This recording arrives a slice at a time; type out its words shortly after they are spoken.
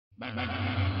Okay,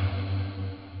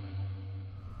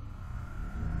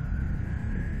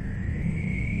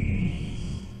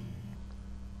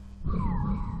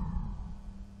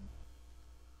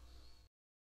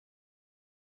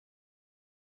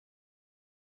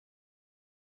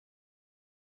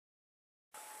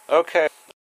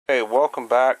 welcome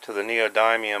back to the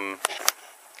Neodymium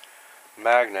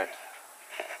magnet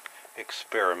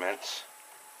experiments.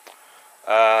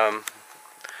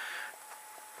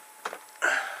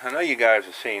 I know you guys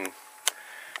have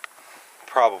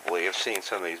probably seen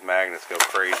some of these magnets go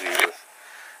crazy with,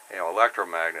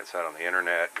 electromagnets out on the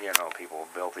internet. People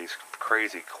have built these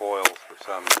crazy coils for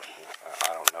some,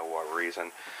 I don't know what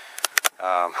reason,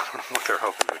 what they're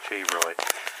hoping to achieve really,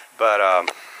 but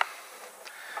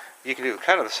you can do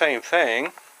kind of the same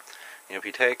thing if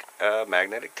you take a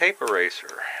magnetic tape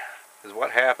eraser. Because what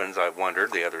happens, I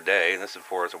wondered the other day, and this is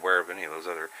before I was aware of any of those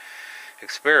other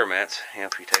experiments,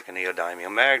 if you take a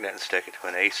neodymium magnet and stick it to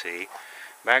an AC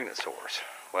magnet source.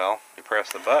 Well, you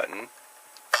press the button,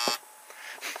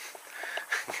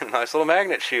 a nice little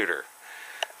magnet shooter.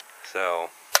 So,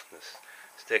 just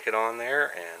stick it on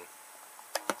there and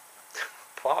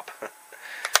plop.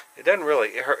 It doesn't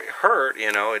really hurt,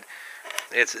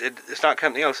 It's not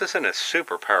coming, this isn't a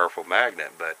super powerful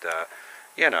magnet, but,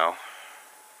 it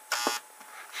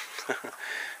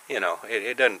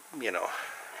doesn't,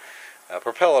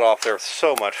 propel it off there with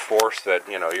so much force that,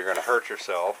 you're going to hurt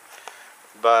yourself.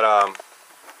 But,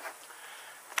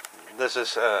 this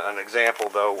is an example,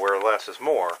 though, where less is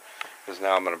more. Because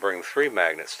now I'm going to bring the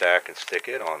 3-magnet stack and stick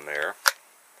it on there.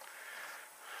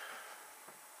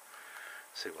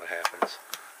 See what happens.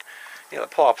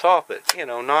 It plops off, but,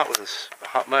 not with as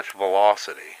much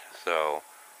velocity. So,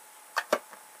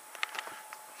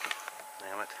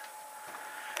 damn it.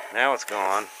 Now it's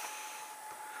gone.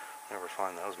 Never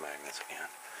find those magnets again.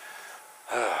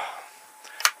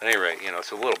 At any rate,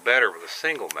 it's a little better with a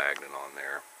single magnet on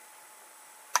there.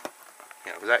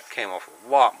 Because that came off with a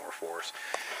lot more force.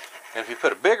 And if you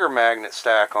put a bigger magnet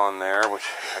stack on there, which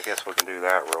I guess we can do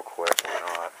that real quick,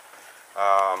 why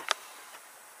not?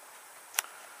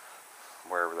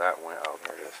 Wherever that went, oh,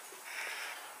 there it is.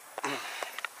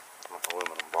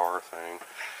 Aluminum bar thing.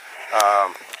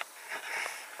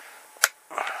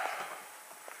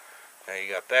 Now you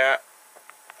got that.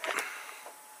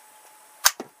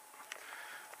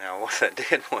 Now what that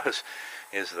did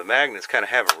is the magnets kind of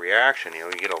have a reaction. You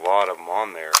get a lot of them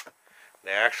on there.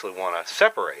 They actually want to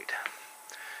separate.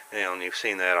 And you've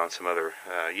seen that on some other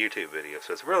YouTube videos.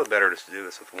 So it's really better just to do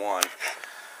this with one,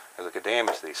 because it could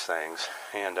damage these things.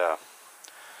 And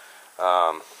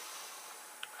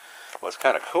what's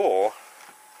kind of cool.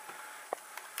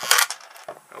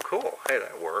 Oh, cool! Hey,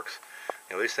 that works.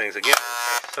 These things again,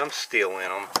 some steel in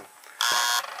them.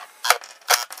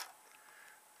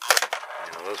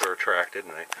 Those are attracted,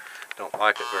 and they don't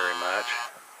like it very much.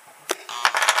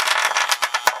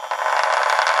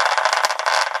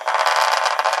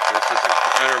 This is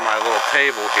under my little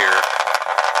table here.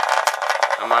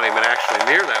 I'm not even actually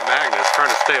near that magnet. It's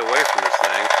trying to stay away from this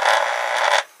thing.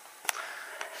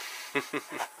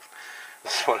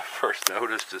 This is what I first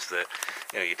noticed, is that,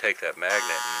 you take that magnet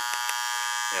and,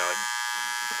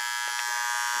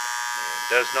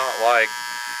 it does not like,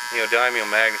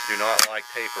 neodymium magnets do not like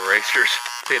tape erasers.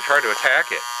 See, it tried to attack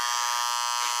it.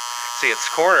 See, it's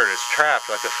cornered, it's trapped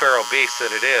like the feral beast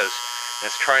that it is,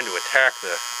 and it's trying to attack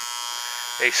the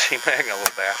AC magnet,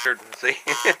 little bastard. See?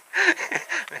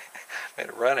 Made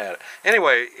it run at it.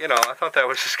 Anyway, I thought that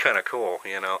was just kind of cool,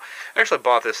 I actually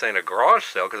bought this thing at a garage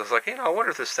sale because I was like, I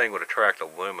wonder if this thing would attract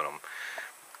aluminum.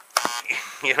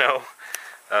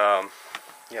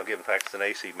 Given the fact it's an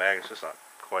AC magnet, it's just not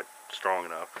quite strong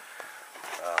enough.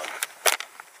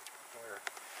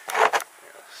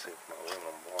 Let's see my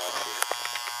aluminum block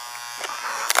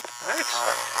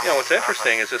here. What's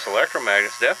interesting is this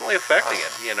electromagnet is definitely affecting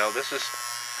it. This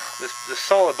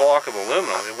solid block of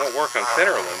aluminum, it won't work on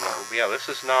thinner aluminum. But yeah, this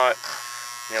is not,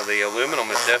 the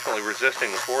aluminum is definitely resisting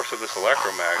the force of this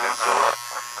electromagnet. So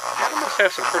it must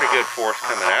have some pretty good force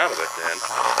coming out of it then.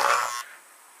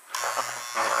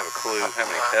 I don't have a clue how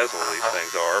many Tesla these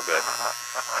things are, but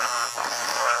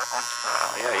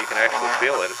yeah, you can actually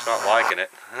feel it. It's not liking it.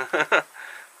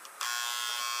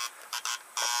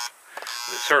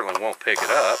 It certainly won't pick it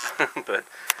up. But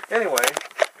anyway,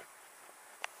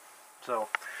 so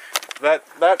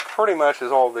that pretty much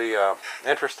is all the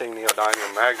interesting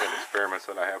neodymium magnet experiments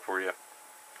that I have for you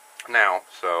now.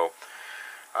 So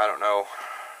I don't know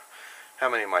how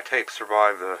many of my tapes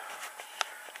survive the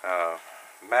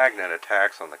magnet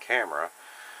attacks on the camera,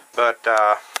 but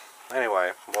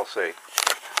anyway, we'll see.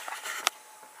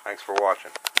 Thanks for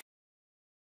watching.